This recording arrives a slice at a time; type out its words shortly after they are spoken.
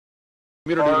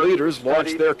Community leaders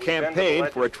launched their campaign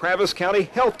for a Travis County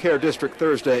health care district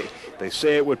Thursday. They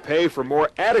say it would pay for more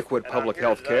adequate public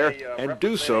health care and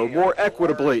do so more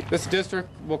equitably. This district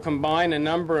will combine a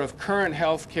number of current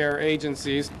health care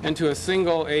agencies into a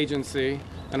single agency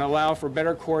and allow for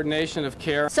better coordination of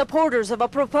care. Supporters of a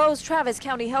proposed Travis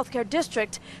County healthcare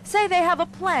district say they have a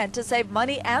plan to save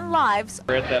money and lives.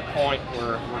 We're at that point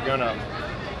where we're going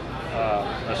to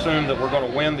assume that we're going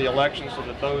to win the election so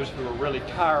that those who are really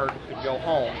tired could go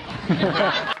home.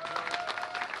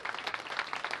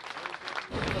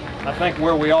 I think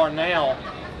where we are now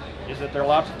is that there are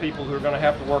lots of people who are going to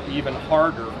have to work even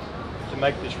harder to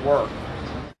make this work.